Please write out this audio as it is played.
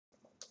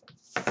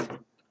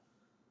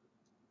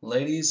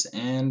Ladies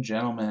and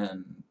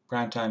gentlemen,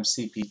 Primetime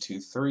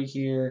CP23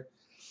 here,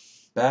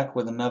 back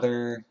with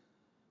another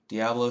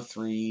Diablo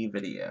 3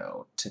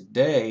 video.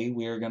 Today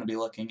we are going to be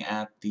looking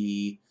at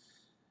the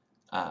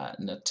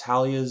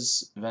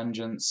Natalia's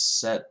Vengeance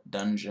set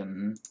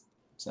dungeon.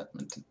 Is that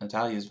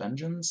Natalia's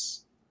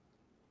Vengeance?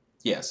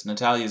 Yes,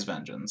 Natalia's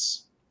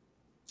Vengeance.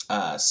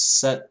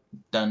 Set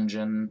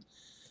dungeon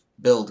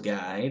build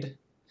guide.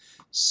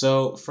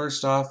 So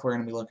first off, we're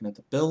going to be looking at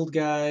the build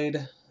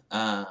guide.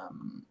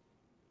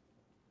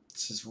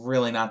 This is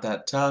really not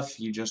that tough.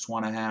 You just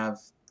want to have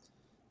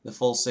the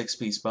full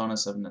 6-piece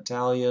bonus of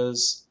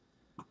Natalia's.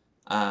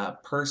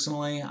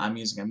 Personally, I'm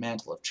using a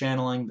Mantle of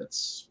Channeling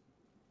that's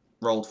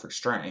rolled for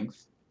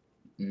strength,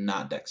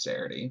 not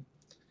dexterity.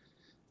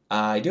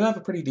 I do have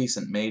a pretty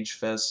decent Mage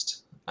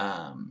Fist,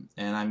 and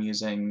I'm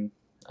using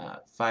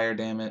fire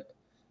damage.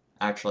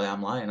 Actually,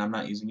 I'm lying. I'm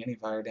not using any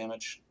fire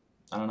damage.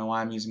 I don't know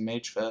why I'm using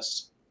Mage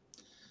Fist.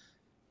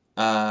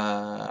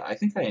 I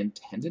think I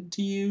intended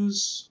to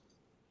use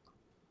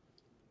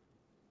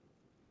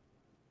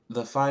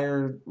the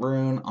fire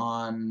rune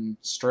on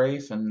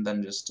Strafe and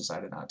then just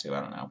decided not to. I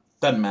don't know.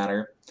 Doesn't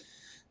matter.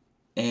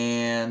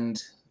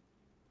 And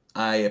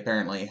I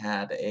apparently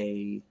had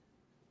a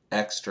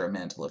extra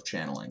Mantle of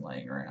Channeling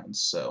laying around,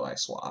 so I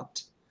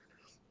swapped.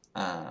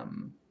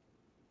 Then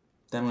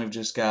we've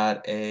just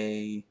got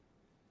a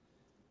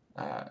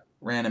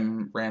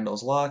random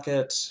Randall's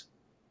Locket,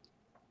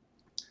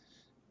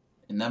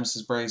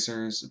 Nemesis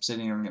Bracers,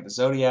 Obsidian Ring of the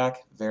Zodiac,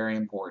 very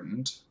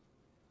important,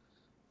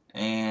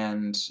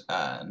 and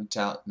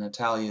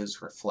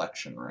Natalia's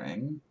Reflection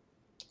Ring.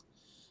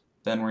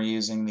 Then we're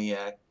using the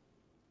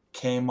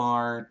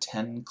Kamar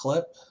 10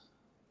 clip,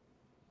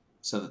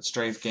 so that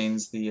Strafe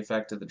gains the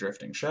effect of the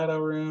Drifting Shadow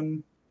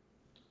rune.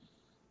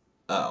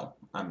 Oh,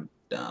 I'm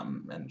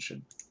dumb and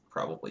should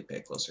probably pay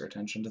closer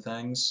attention to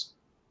things.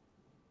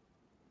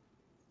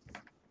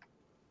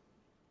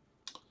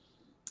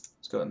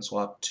 Let's go ahead and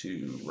swap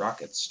to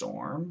Rocket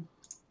Storm,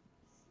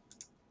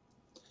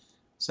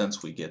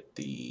 since we get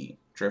the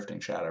Drifting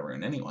Shadow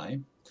rune anyway.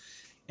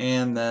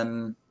 And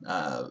then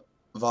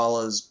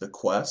Vala's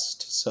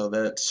Bequest, so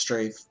that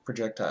Strafe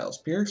projectiles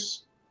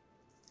pierce.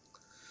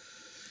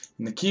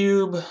 In the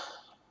cube,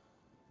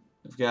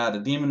 we've got a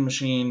Demon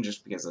Machine,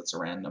 just because it's a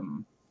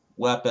random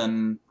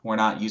weapon. We're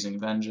not using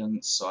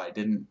Vengeance, so I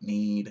didn't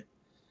need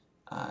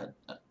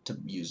to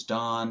use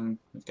Dawn.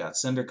 We've got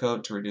Cinder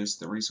Coat to reduce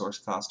the resource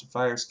cost of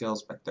fire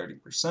skills by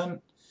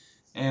 30%,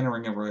 and a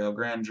Ring of Royal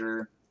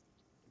Grandeur,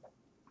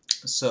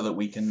 so that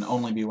we can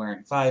only be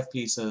wearing 5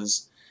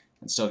 pieces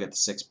and still get the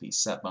 6-piece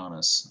set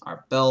bonus.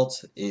 Our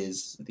belt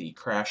is the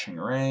Crashing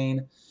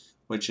Rain,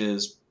 which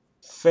is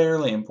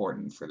fairly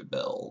important for the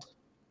build.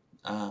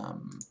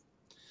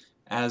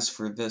 As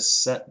for this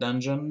set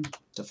dungeon,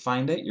 to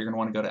find it, you're going to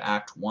want to go to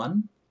Act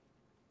 1.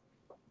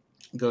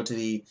 Go to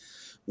the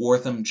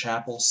Wortham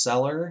Chapel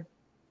Cellar,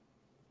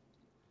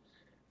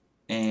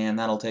 and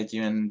that'll take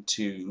you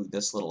into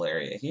this little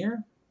area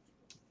here.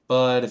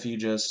 But if you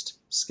just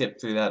skip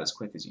through that as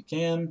quick as you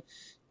can,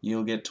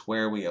 you'll get to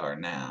where we are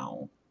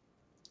now,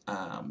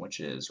 which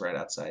is right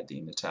outside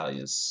the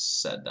Natalia's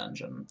set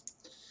dungeon.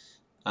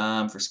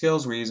 For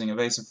skills, we're using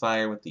Evasive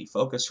Fire with the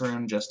Focus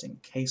Rune, just in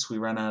case we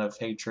run out of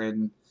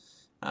Hatred,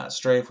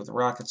 Strafe with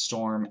Rocket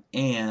Storm,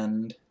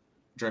 and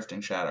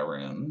Drifting Shadow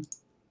rune.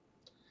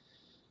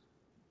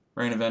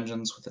 Rain of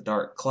Vengeance with the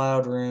Dark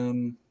Cloud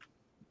rune,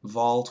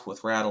 Vault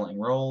with Rattling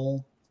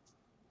Roll,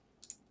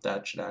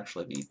 that should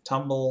actually be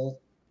Tumble,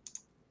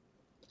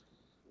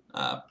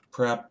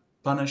 Prep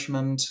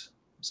Punishment,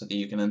 so that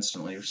you can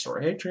instantly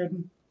restore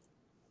Hatred,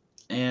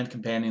 and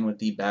Companion with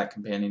the Bat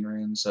Companion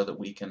rune, so that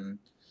we can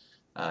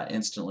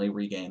instantly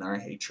regain our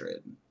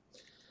Hatred.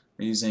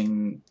 We're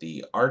using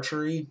the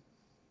Archery,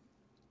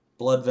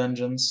 Blood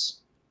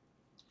Vengeance,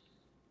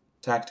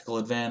 Tactical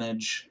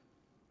Advantage,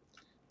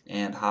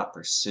 and Hot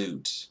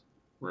Pursuit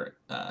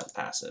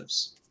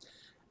passives.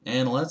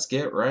 And let's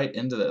get right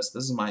into this.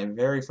 This is my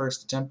very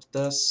first attempt at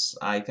this.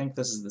 I think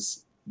this is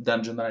this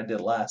dungeon that I did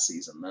last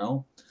season,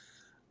 though.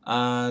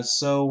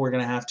 So we're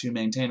going to have to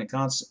maintain a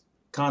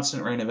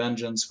constant Rain of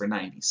Vengeance for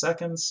 90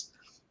 seconds.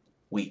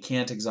 We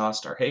can't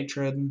exhaust our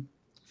Hatred.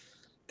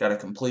 Got to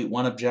complete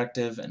one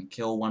objective and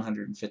kill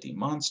 150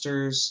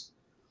 monsters.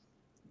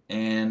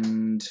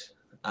 And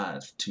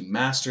to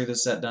master the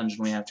set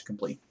dungeon, we have to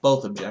complete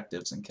both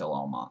objectives and kill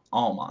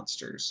all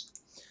monsters.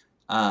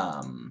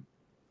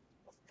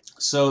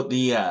 So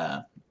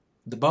the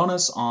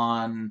bonus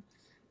on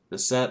the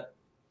set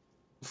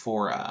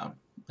for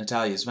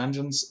Natalia's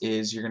Vengeance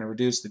is you're going to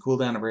reduce the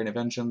cooldown of Rain of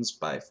Vengeance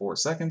by 4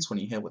 seconds when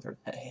you hit with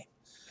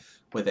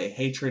a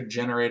Hatred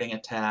generating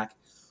attack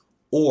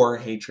or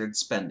Hatred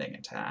spending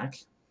attack.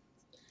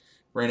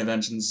 Rain of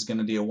Vengeance is going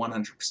to deal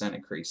 100%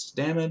 increased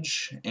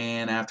damage,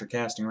 and after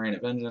casting Rain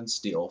of Vengeance,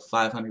 deal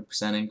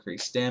 500%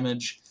 increased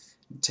damage,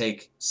 and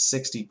take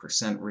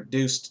 60%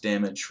 reduced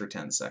damage for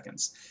 10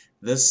 seconds.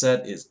 This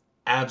set is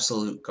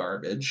absolute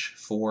garbage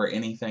for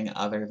anything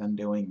other than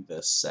doing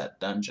this set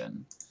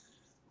dungeon.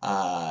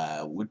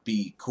 Would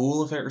be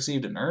cool if it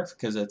received a nerf,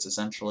 because it's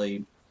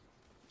essentially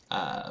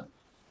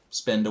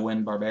spin to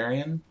win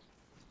Barbarian.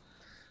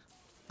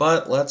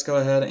 But let's go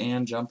ahead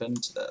and jump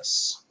into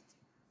this.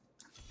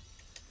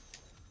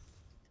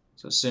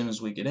 So as soon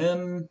as we get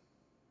in,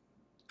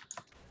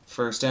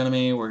 first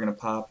enemy, we're going to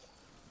pop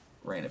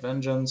Rain of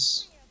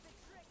Vengeance.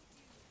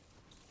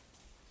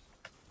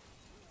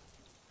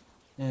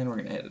 And we're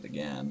going to hit it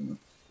again.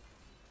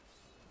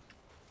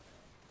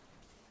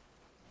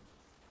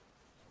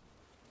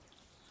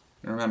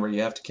 And remember,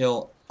 you have to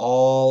kill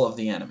all of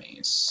the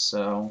enemies,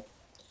 so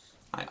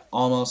I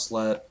almost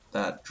let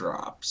that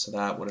drop, so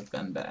that would have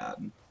been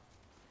bad.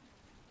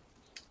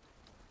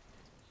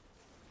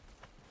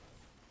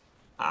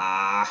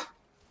 Ah!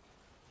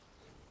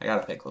 I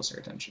gotta pay closer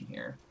attention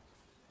here.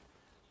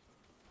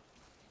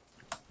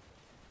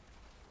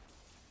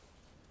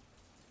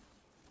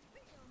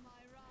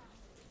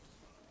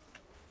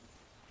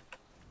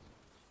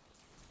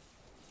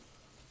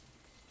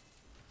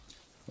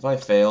 If I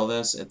fail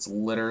this, it's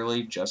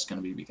literally just going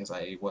to be because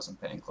I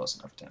wasn't paying close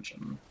enough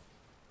attention.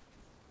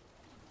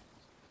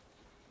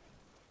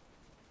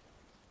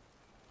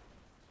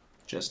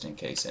 Just in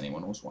case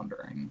anyone was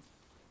wondering.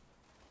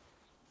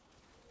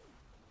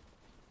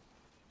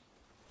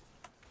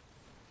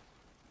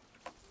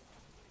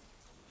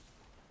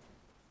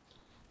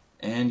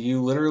 And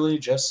you literally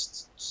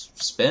just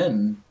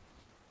spin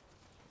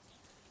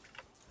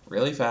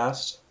really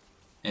fast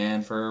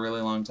and for a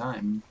really long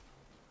time.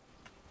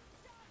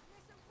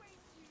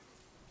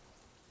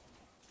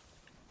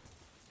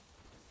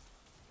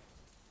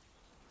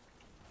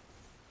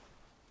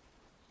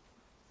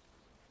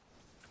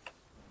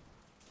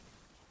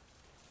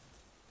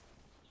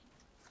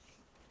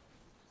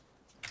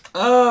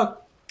 Oh,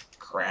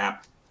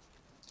 crap.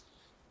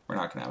 We're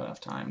not going to have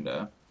enough time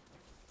to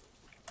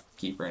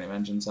keep Rain of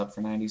Vengeance up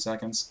for 90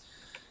 seconds.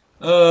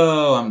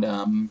 Oh, I'm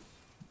dumb.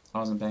 I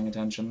wasn't paying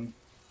attention.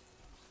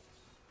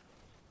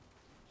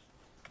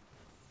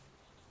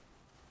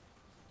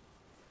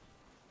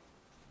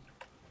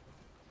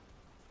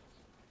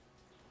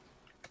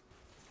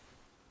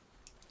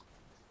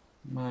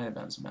 Might have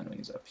been some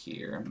enemies up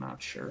here, I'm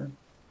not sure.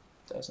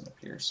 Doesn't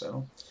appear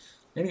so.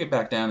 Need to get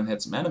back down and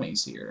hit some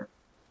enemies here.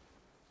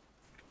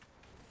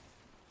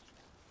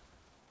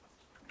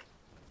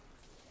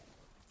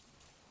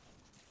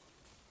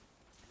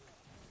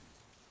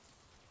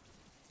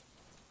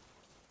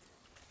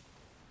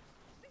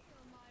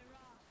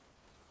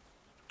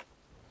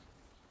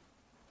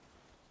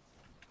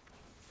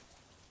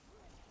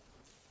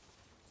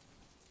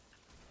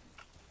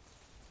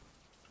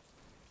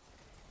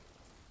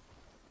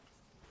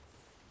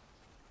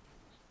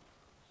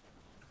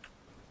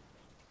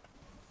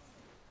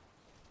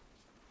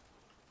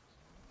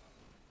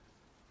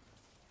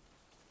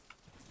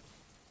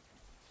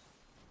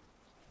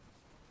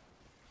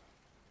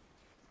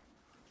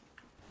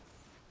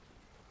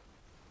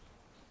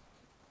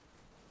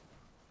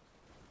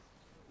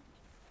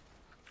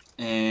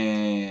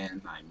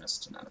 And I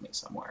missed an enemy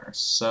somewhere,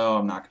 so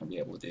I'm not going to be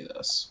able to do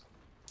this.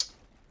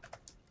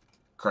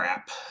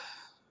 Crap.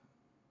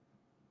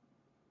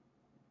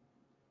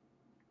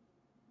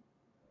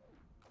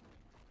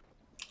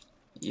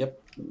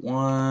 Yep,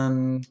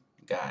 one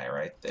guy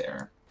right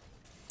there.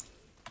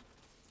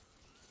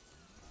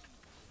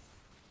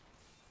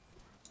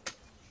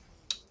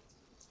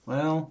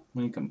 Well,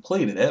 we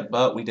completed it,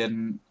 but we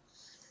didn't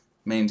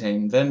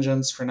maintain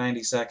vengeance for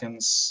 90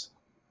 seconds,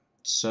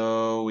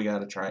 so we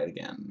gotta try it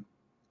again.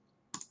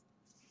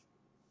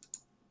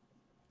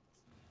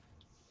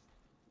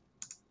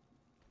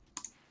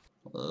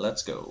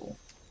 Let's go.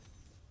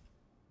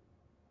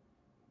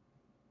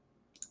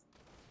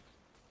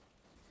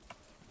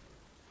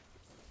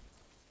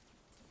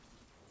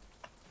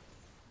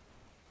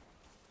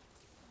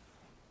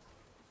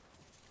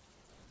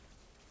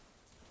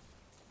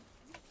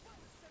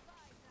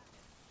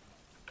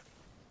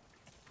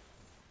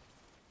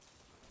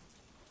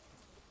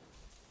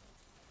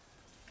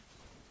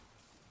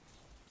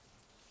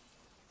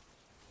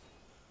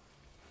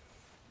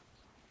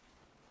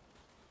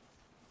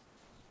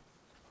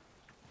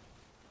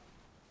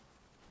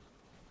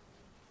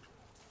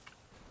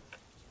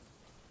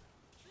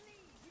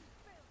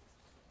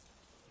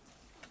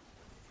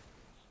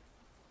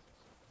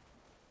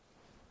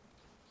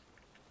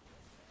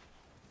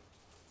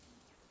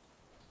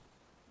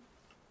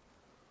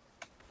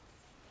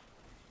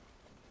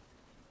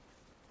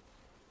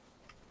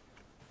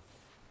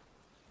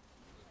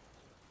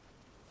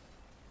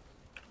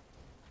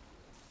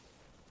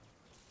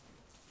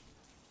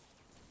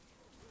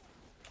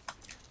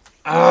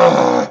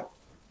 Ah!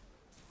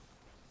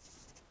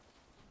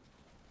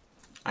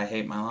 I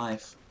hate my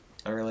life.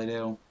 I really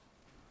do.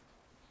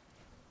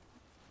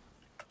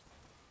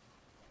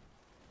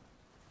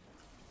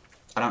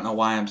 I don't know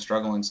why I'm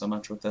struggling so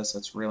much with this.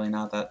 It's really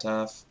not that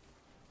tough.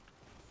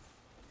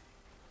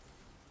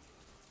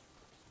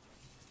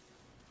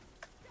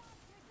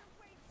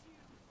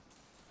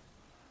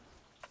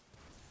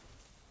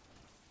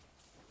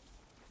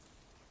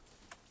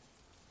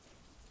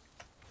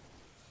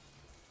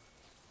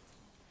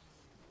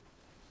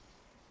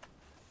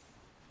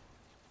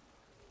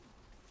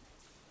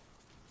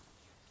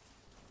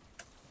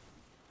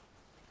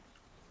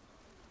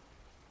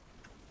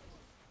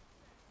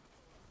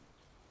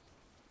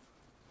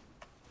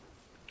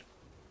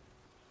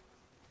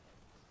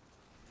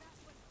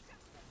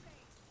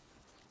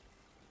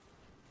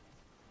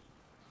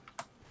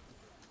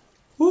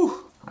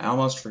 I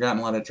almost forgot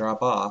and let it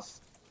drop off.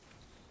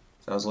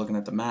 So I was looking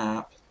at the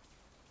map.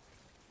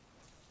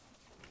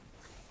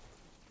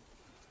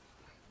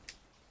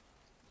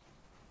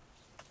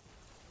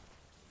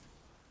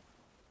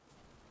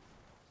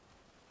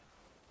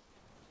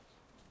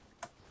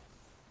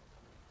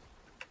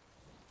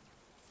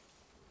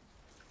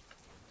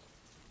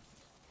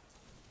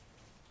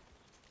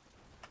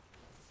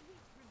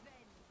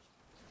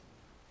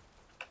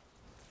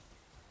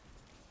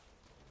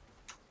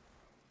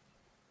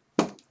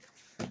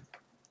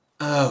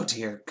 Oh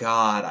dear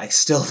God, I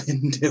still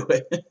didn't do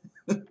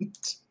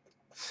it.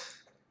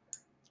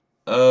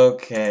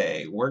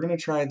 Okay, we're gonna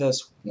try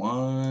this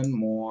one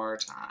more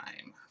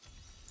time.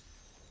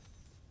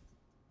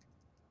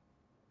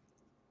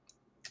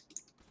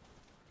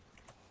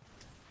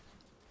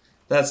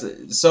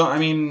 So, I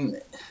mean,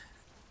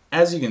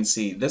 as you can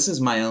see, this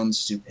is my own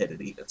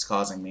stupidity that's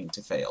causing me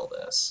to fail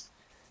this.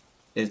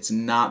 It's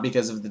not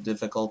because of the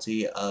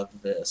difficulty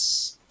of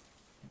this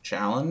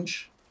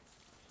challenge.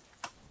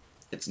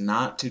 It's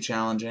not too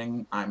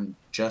challenging. I'm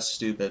just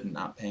stupid and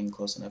not paying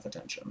close enough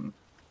attention.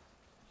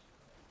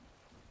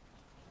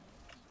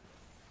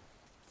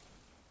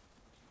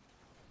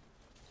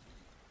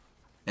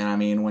 And I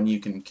mean, when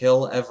you can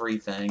kill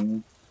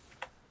everything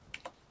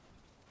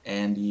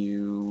and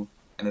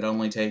it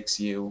only takes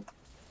you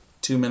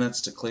 2 minutes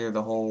to clear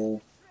the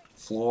whole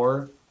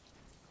floor,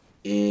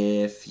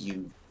 if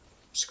you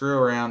screw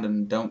around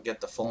and don't get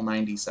the full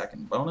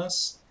 90-second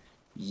bonus,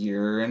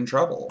 you're in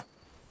trouble.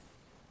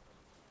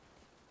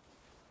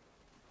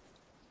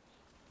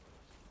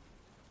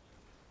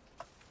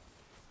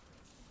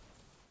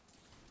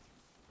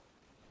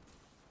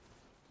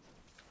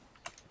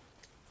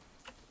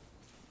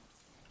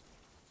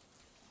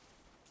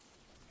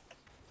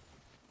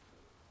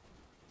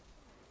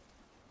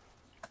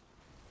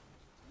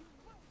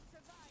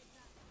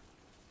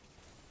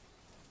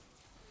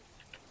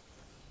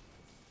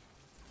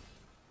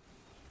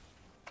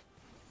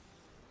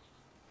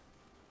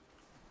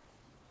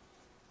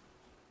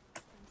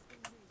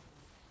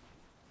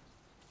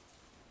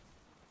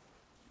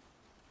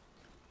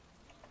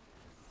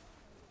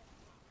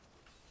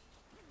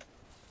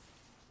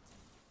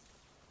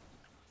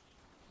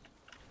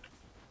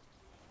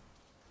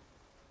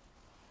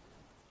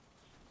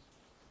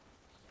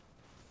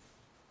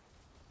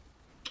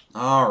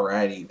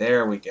 Alrighty,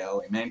 there we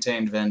go. We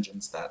maintained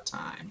vengeance that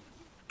time.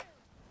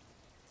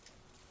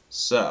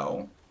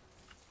 So,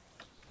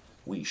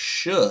 we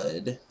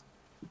should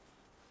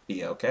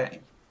be okay.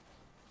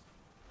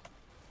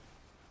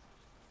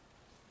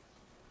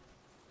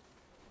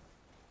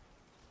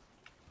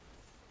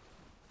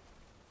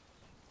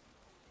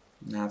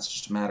 Now it's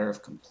just a matter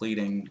of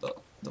completing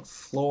the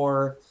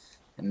floor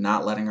and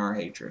not letting our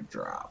hatred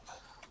drop.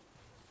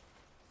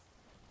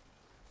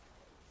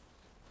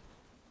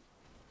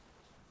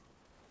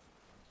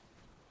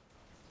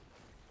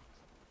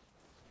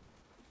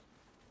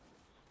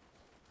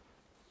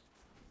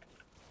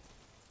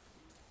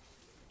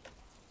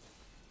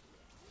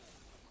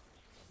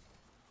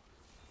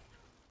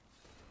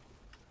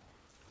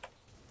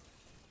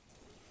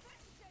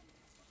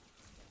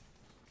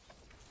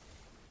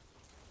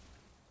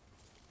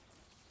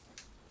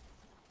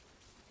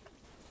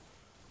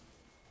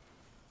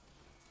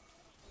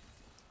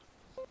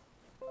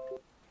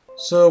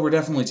 So we're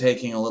definitely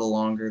taking a little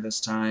longer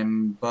this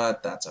time,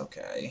 but that's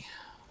okay.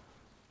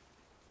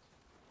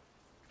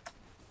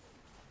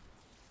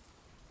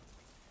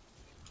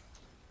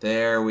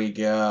 There we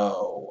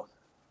go.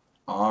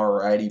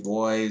 Alrighty,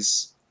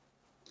 boys.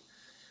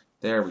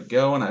 There we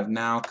go, and I've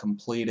now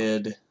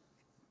completed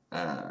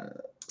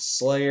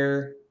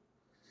Slayer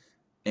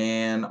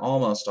and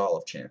almost all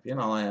of Champion.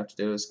 All I have to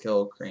do is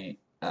kill Queen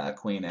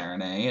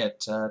Arene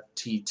at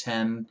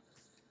T10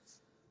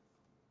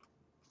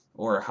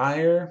 or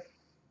higher.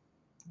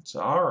 So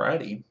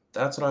alrighty,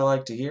 that's what I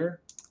like to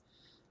hear.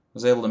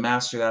 Was able to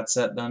master that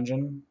set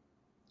dungeon,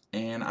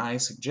 and I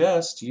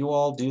suggest you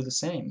all do the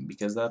same,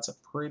 because that's a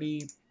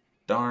pretty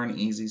darn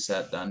easy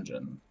set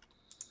dungeon.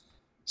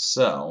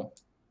 So,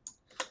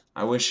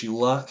 I wish you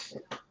luck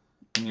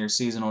in your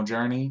seasonal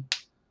journey,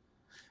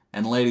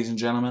 and ladies and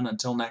gentlemen,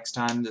 until next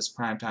time, this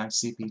Primetime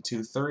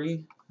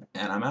CP23,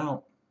 and I'm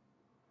out.